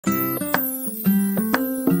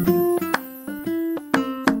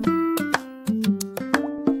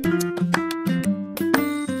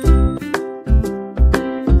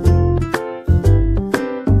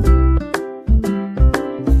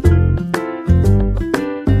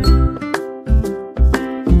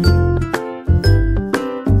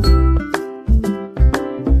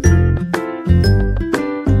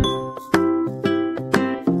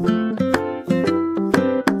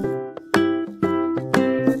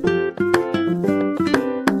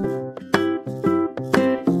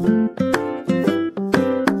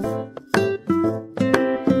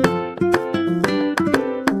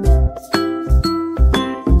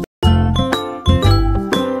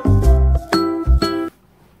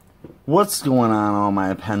What's going on, all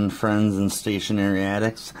my pen friends and stationery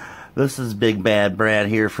addicts? This is Big Bad Brad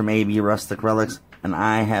here from AB Rustic Relics, and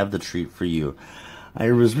I have the treat for you.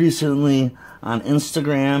 I was recently on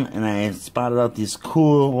Instagram, and I spotted out these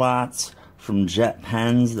cool lots from Jet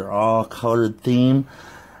Pens. They're all colored theme,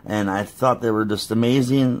 and I thought they were just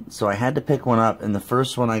amazing, so I had to pick one up, and the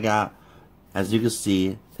first one I got, as you can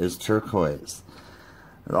see, is Turquoise.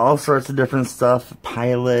 All sorts of different stuff,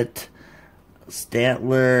 Pilot,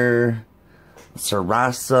 Staedtler,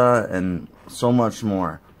 Sarasa, and so much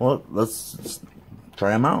more. Well, let's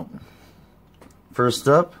try them out. First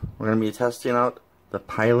up, we're going to be testing out the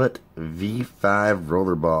Pilot V5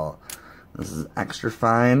 Rollerball. This is extra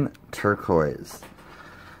fine turquoise.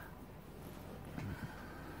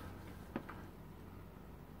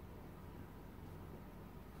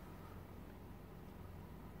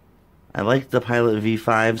 I like the Pilot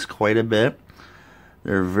V5s quite a bit.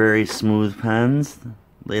 They're very smooth pens,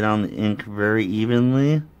 lay down the ink very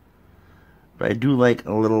evenly, but I do like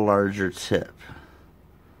a little larger tip.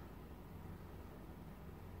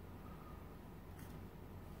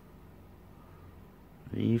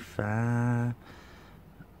 V5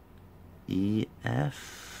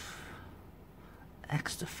 EF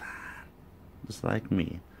extra fine, just like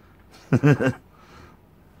me.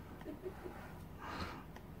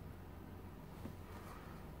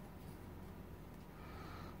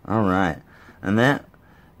 Alright, and that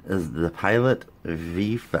is the Pilot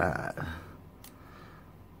V5.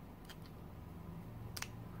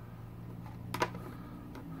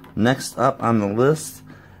 Next up on the list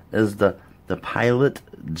is the Pilot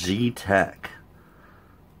G-Tech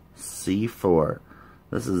C4.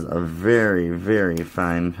 This is a very, very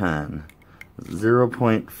fine pen.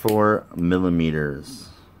 0.4 millimeters.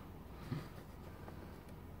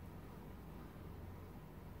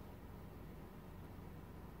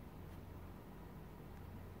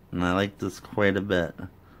 And I like this quite a bit.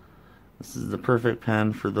 This is the perfect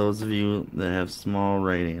pen for those of you that have small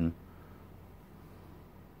writing.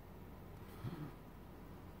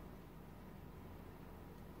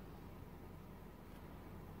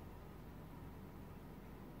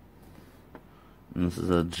 And this is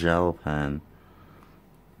a gel pen.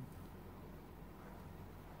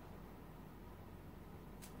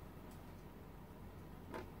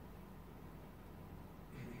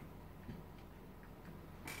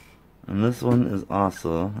 And this one is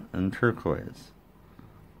also in turquoise.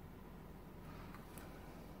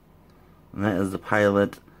 And that is the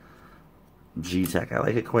Pilot G-Tech. I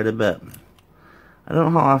like it quite a bit. I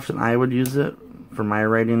don't know how often I would use it for my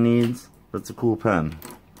writing needs, but it's a cool pen.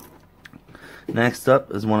 Next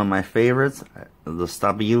up is one of my favorites, the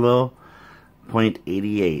Stabilo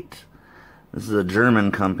 .88. This is a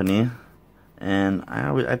German company, and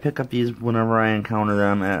I pick up these whenever I encounter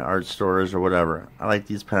them at art stores or whatever. I like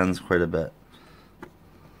these pens quite a bit.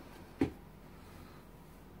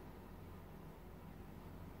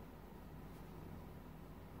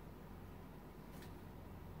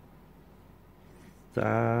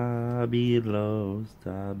 Stabilo,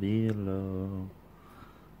 Stabilo.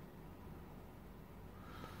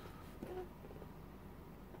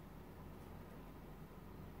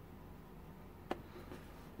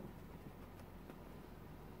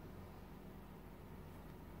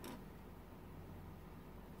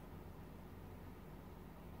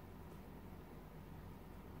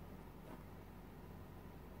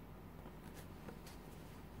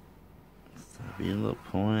 Stabilo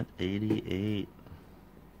 .88.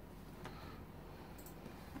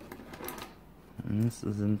 And this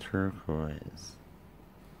is in turquoise.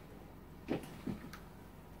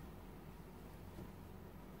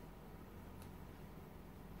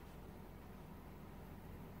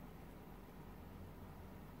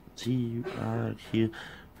 G-U-R-Q.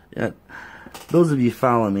 Yeah, those of you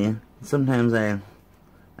follow me, sometimes I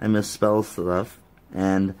misspell stuff,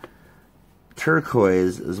 and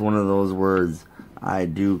turquoise is one of those words I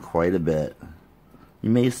do quite a bit.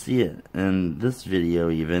 You may see it in this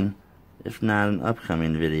video even, if not an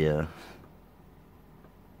upcoming video.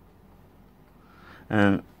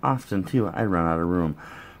 And often too, I run out of room.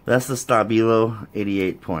 That's the Stabilo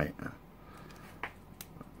 88 point.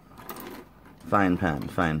 Fine pen,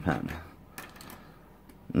 fine pen.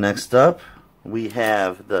 Next up, we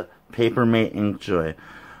have the Papermate Inkjoy.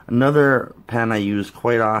 Another pen I use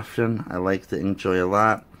quite often. I like the Inkjoy a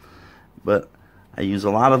lot, but I use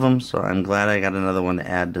a lot of them, so I'm glad I got another one to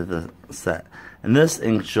add to the set. And this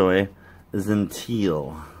Inkjoy is in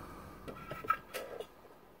teal.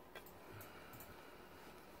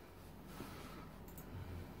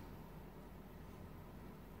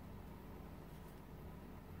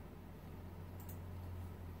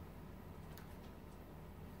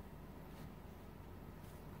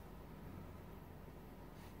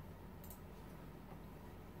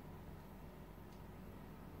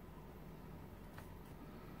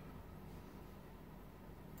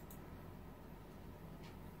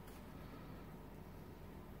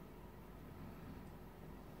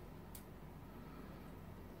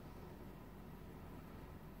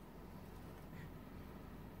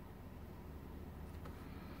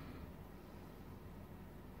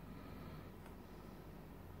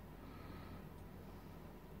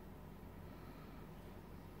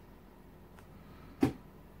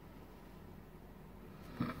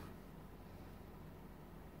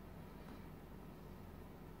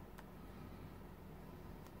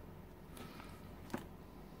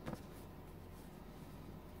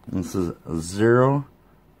 This is a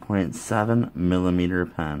 0.7 millimeter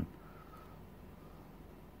pen.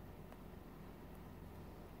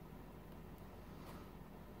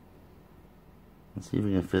 Let's see if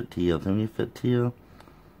we can fit teal. Can we fit teal?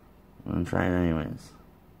 I'm gonna try it anyways.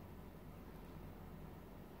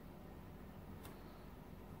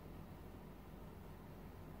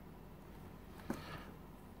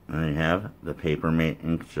 And you have the Papermate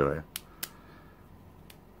Inkjoy.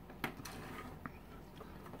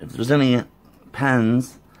 If there's any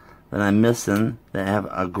pens that I'm missing that have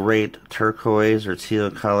a great turquoise or teal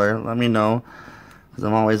color, let me know, because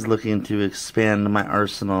I'm always looking to expand my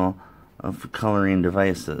arsenal of coloring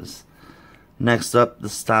devices. Next up, the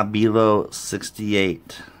Stabilo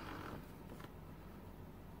 68.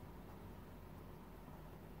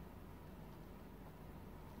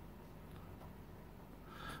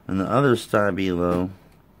 And the other Stabilo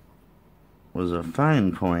was a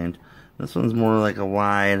fine point. This one's more like a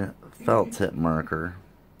wide felt tip marker.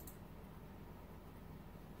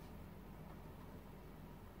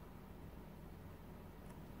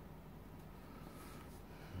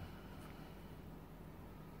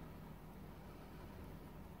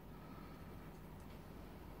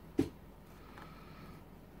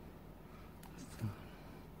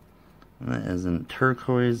 And that is in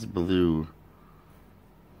turquoise blue.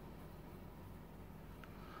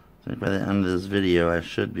 I think by the end of this video I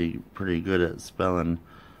should be pretty good at spelling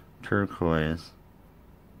turquoise.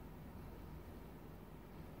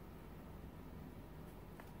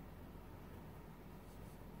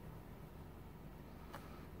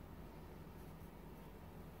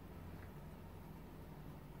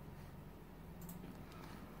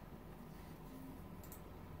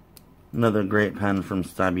 Another great pen from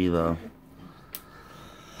Stabilo.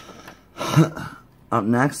 Up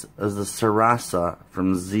next is the Sarasa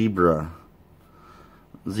from Zebra.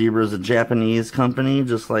 Zebra is a Japanese company,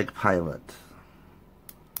 just like Pilot.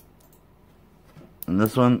 And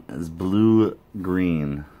this one is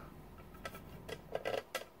blue-green.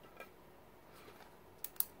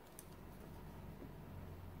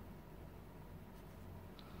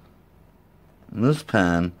 And this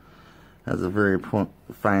pen has a very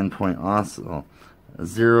fine point also,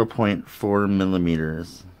 0.4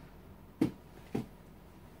 millimeters.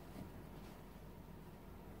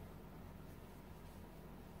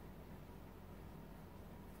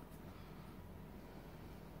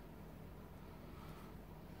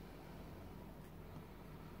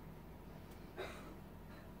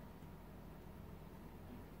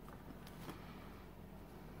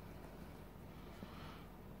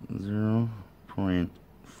 Zero point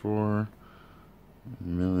 4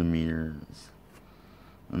 millimeters.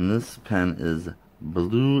 And this pen is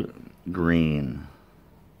blue-green.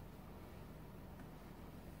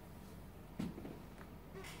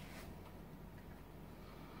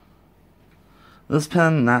 This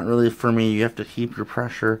pen, not really for me. You have to keep your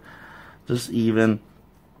pressure just even.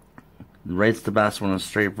 Writes the best when it's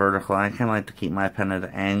straight vertical. I kind of like to keep my pen at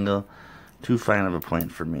an angle. Too fine of a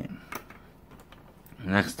point for me.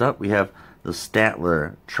 Next up, we have the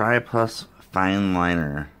Staedtler Tri-Plus Fine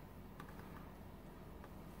Liner.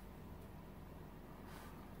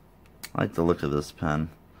 I like the look of this pen.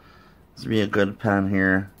 This would be a good pen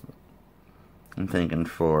here, I'm thinking,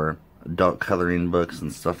 for adult coloring books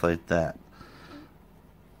and stuff like that.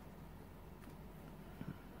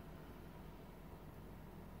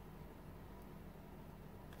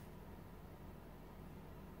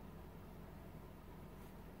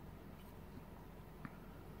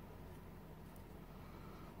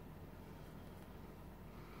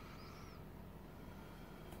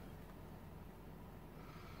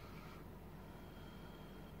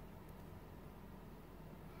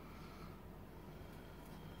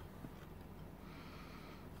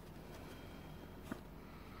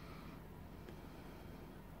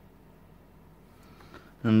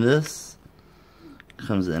 And this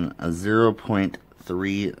comes in a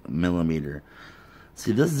 0.3 millimeter.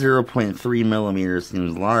 See, this 0.3 millimeter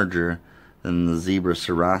seems larger than the Zebra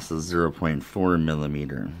Sarasa's 0.4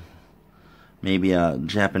 millimeter. Maybe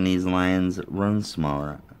Japanese lines run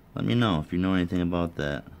smaller. Let me know if you know anything about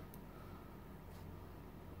that.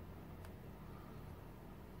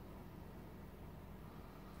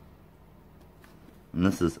 And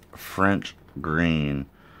this is French green.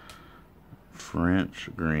 French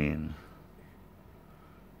green.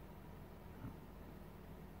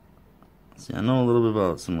 See, I know a little bit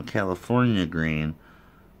about some California green,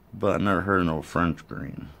 but I've never heard of no French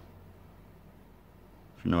green.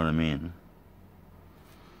 If you know what I mean.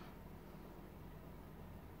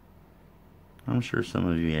 I'm sure some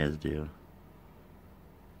of you guys do.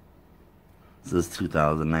 This is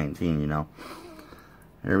 2019, you know.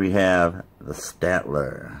 Here we have the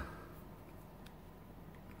Staedtler.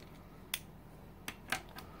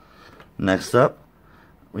 Next up,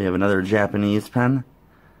 we have another Japanese pen,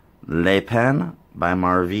 Le Pen by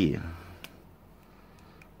Marvy.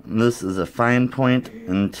 This is a fine point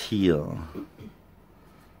in teal.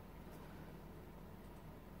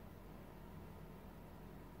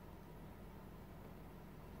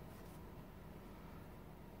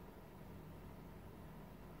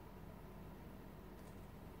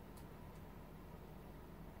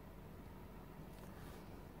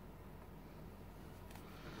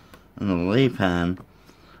 And the Le Pen,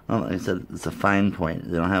 well, like I said, it's a fine point.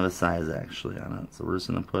 They don't have a size actually on it. So we're just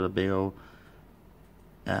going to put a big old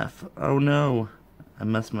F. Oh no, I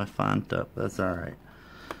messed my font up. That's alright.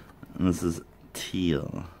 And this is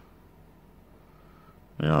teal.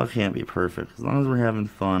 We all can't be perfect. As long as we're having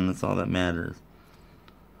fun, that's all that matters.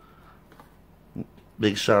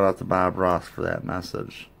 Big shout out to Bob Ross for that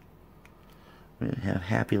message. We have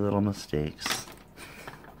happy little mistakes.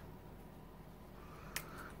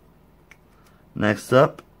 Next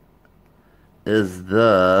up is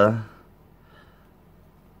the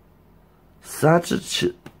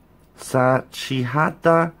Sachihata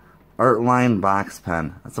Art Line Box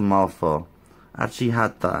Pen. That's a mouthful.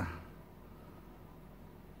 Achihata.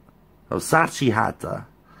 Oh, Sachihata.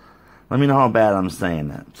 Let me know how bad I'm saying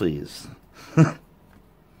that, please. Let's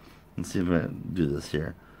see if I can do this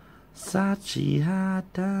here.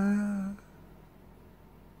 Sachihata.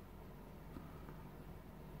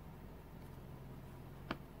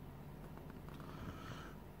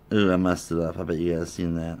 Ooh, I messed it up. I bet you guys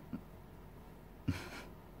seen that.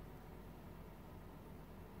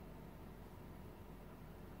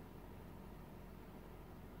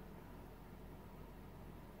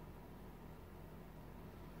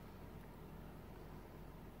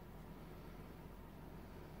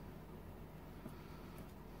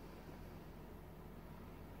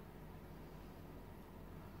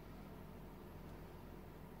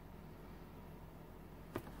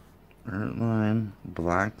 Artline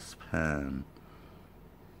Blacks Pen.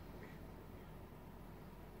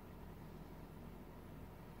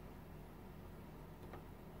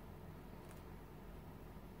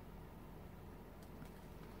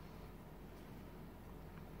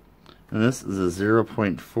 And this is a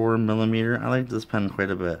 0.4 millimeter. I like this pen quite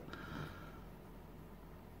a bit.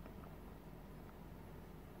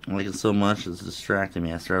 I like it so much it's distracting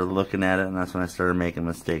me. I started looking at it and that's when I started making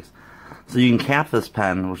mistakes. So you can cap this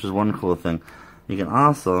pen, which is one cool thing. You can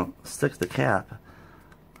also stick the cap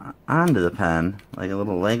onto the pen, like a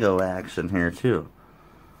little Lego action here too.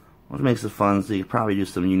 Which makes it fun, so you could probably do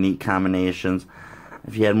some unique combinations.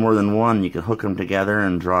 If you had more than one, you could hook them together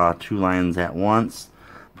and draw 2 lines at once.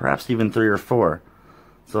 Perhaps even 3 or 4.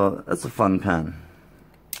 So that's a fun pen.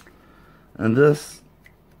 And this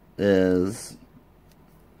is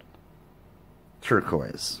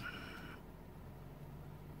Turquoise.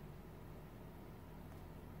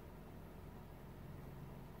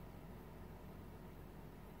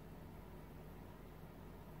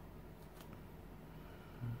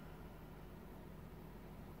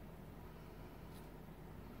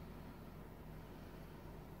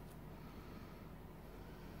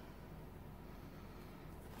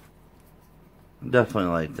 Definitely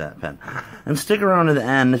like that pen. And stick around to the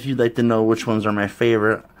end if you'd like to know which ones are my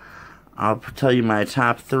favorite. I'll tell you my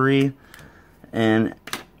top 3 and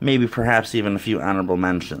maybe perhaps even a few honorable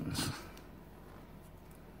mentions.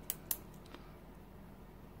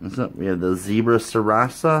 So we have the Zebra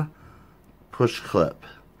Sarasa push clip.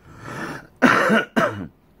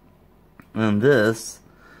 And this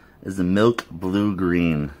is a milk blue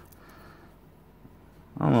green.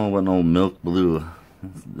 I don't know what no milk blue.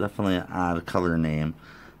 It's definitely an odd color name.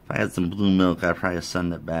 If I had some blue milk, I'd probably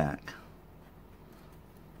send it back.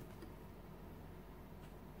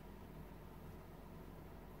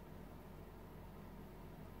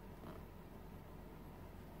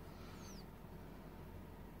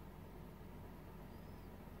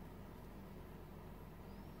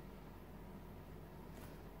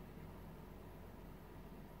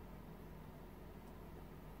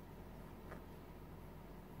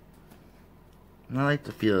 And I like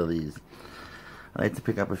the feel of these. I like to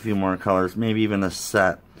pick up a few more colors, maybe even a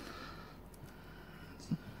set.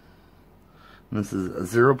 And this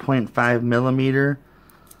is a 0.5 millimeter,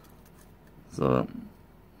 so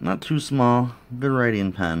not too small. Good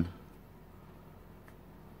writing pen.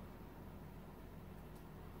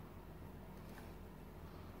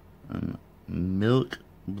 And milk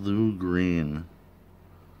blue green.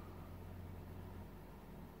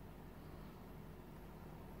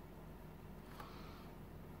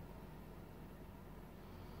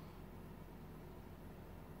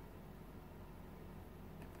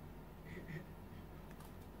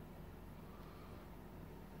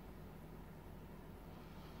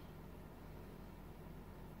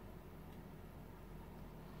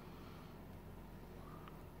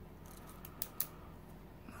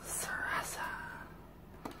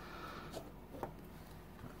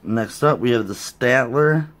 Next up, we have the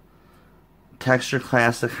Staedtler Texture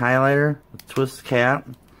Classic Highlighter with twist cap.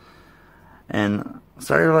 And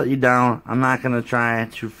sorry to let you down, I'm not going to try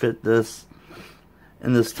to fit this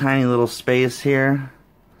in this tiny little space here.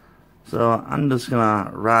 So I'm just going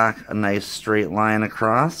to rock a nice straight line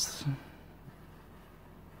across.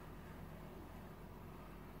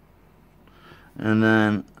 And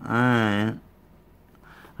then I'm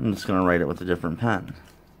just going to write it with a different pen.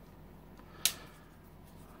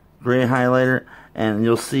 Gray highlighter, and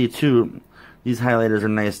you'll see too, these highlighters are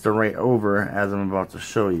nice to write over as I'm about to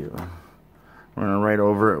show you. We're going to write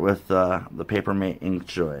over it with the Paper Mate Ink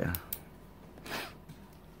Joy.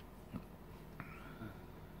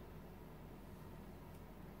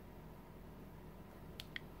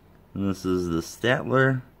 And this is the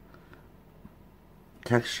Staedtler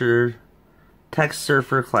Text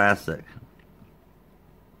Surfer Classic.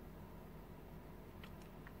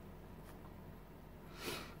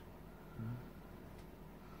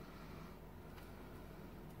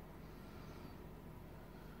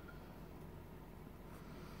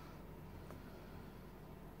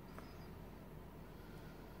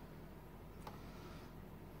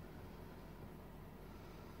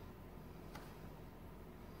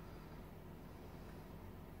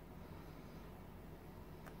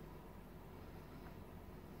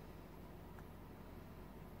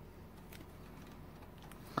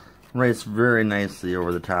 Writes very nicely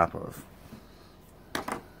over the top of.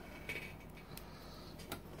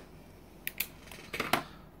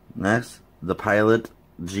 Next, the Pilot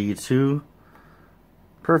G2.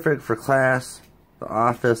 Perfect for class, the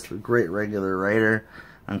office, a great regular writer.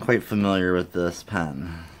 I'm quite familiar with this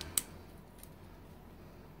pen.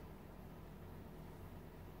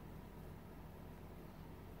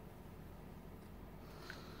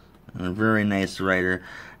 And a very nice writer.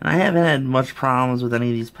 And I haven't had much problems with any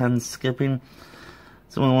of these pens skipping.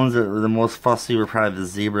 Some of the ones that were the most fussy were probably the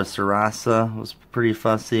Zebra Sarasa. Was pretty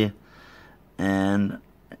fussy. And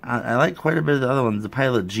I like quite a bit of the other ones. The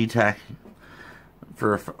Pilot G-Tech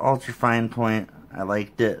for ultra fine point, I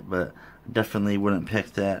liked it, but definitely wouldn't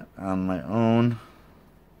pick that on my own.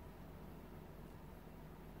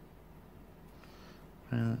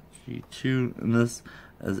 Pilot G2, and this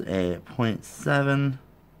is a 0.7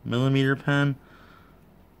 millimeter pen.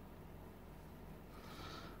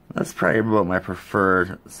 That's probably about my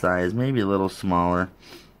preferred size, maybe a little smaller.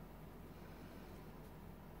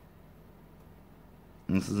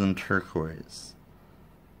 And this is in turquoise.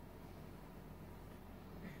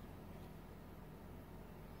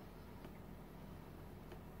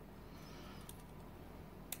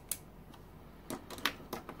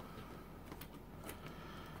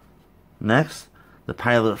 Next, the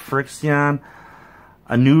Pilot Frixion,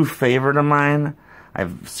 a new favorite of mine.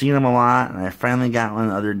 I've seen them a lot, and I finally got one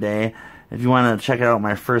the other day. If you want to check out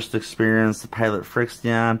my first experience, the Pilot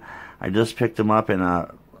Frixion, I just picked them up in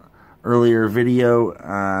a earlier video.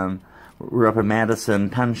 We were up in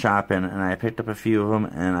Madison pen shopping, and I picked up a few of them,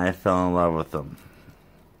 and I fell in love with them.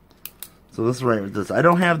 So this is right with this. I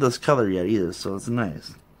don't have this color yet either, so it's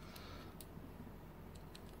nice.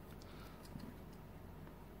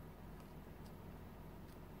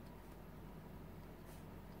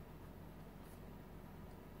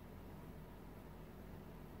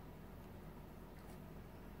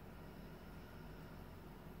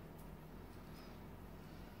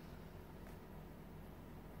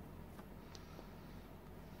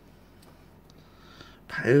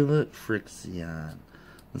 Pilot Frixion.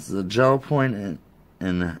 This is a gel point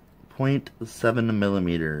in 0.7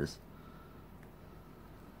 millimeters.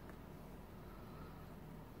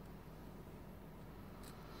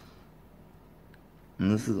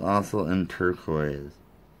 And this is also in turquoise.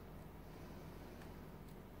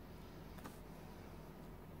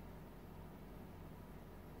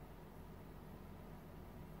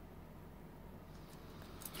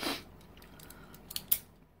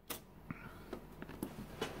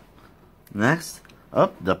 Next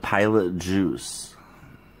up, the Pilot Juice.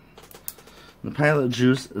 The Pilot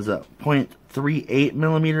Juice is a 0.38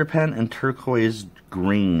 millimeter pen in turquoise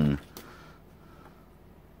green.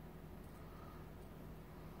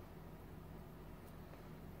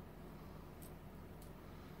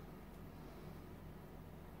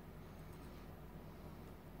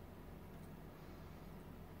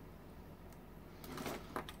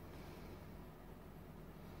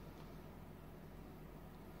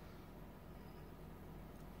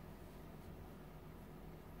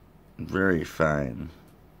 Very fine.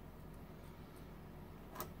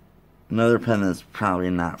 Another pen that's probably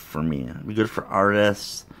not for me. It'd be good for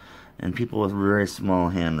artists and people with very small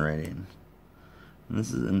handwriting. And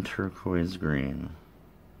this is in turquoise green.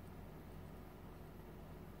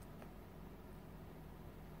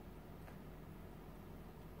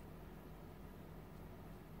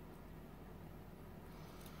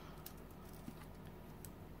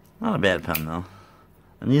 Not a bad pen though.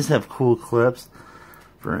 And these have cool clips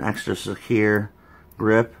for an extra secure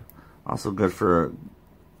grip. Also good for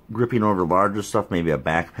gripping over larger stuff, maybe a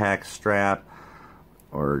backpack strap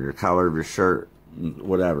or your collar of your shirt,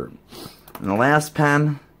 whatever. And the last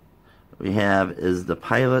pen we have is the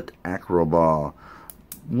Pilot Acroball,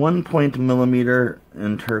 1.0mm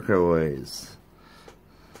in turquoise.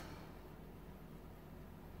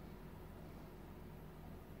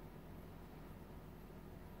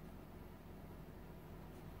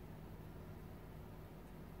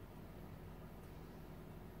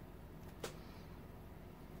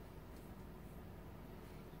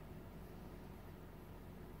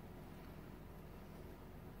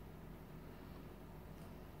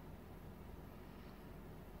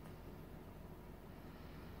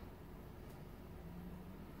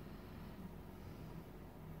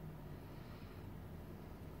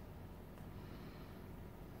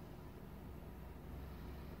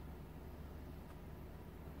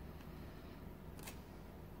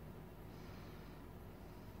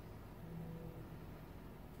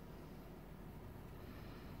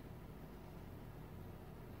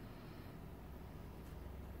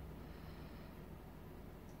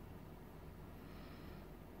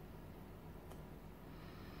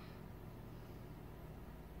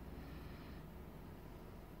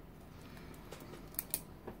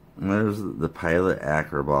 And there's the Pilot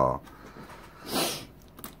Acroball.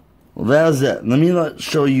 Well, that was it. Let me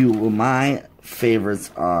show you what my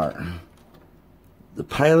favorites are. The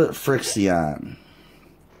Pilot Frixion,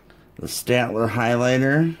 the Staedtler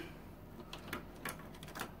highlighter,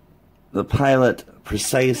 the Pilot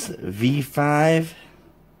Precise V5,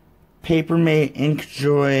 Papermate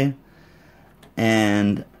Inkjoy,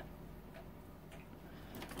 and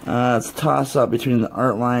it's a toss up between the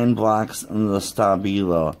Artline blocks and the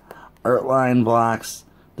Stabilo. Artline blocks,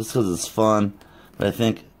 just because it's fun, but I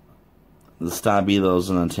think the Stabilo is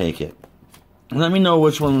going to take it. Let me know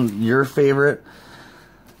which one your favorite.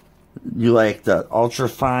 You like the ultra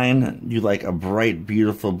fine, you like a bright,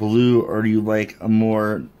 beautiful blue, or do you like a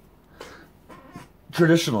more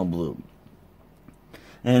traditional blue?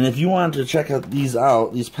 And if you want to check out these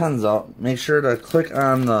pens out, make sure to click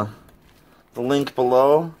on the link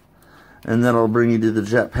below, and that'll bring you to the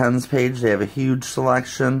Jet Pens page. They have a huge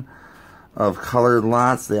selection of colored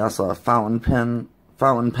lots. They also have fountain pen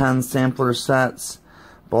sampler sets,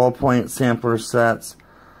 ballpoint sampler sets,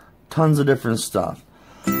 tons of different stuff.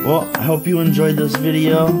 Well, I hope you enjoyed this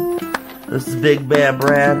video. This is Big Bad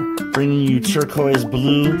Brad bringing you turquoise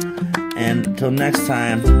blue, and until next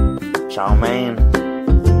time, ciao man.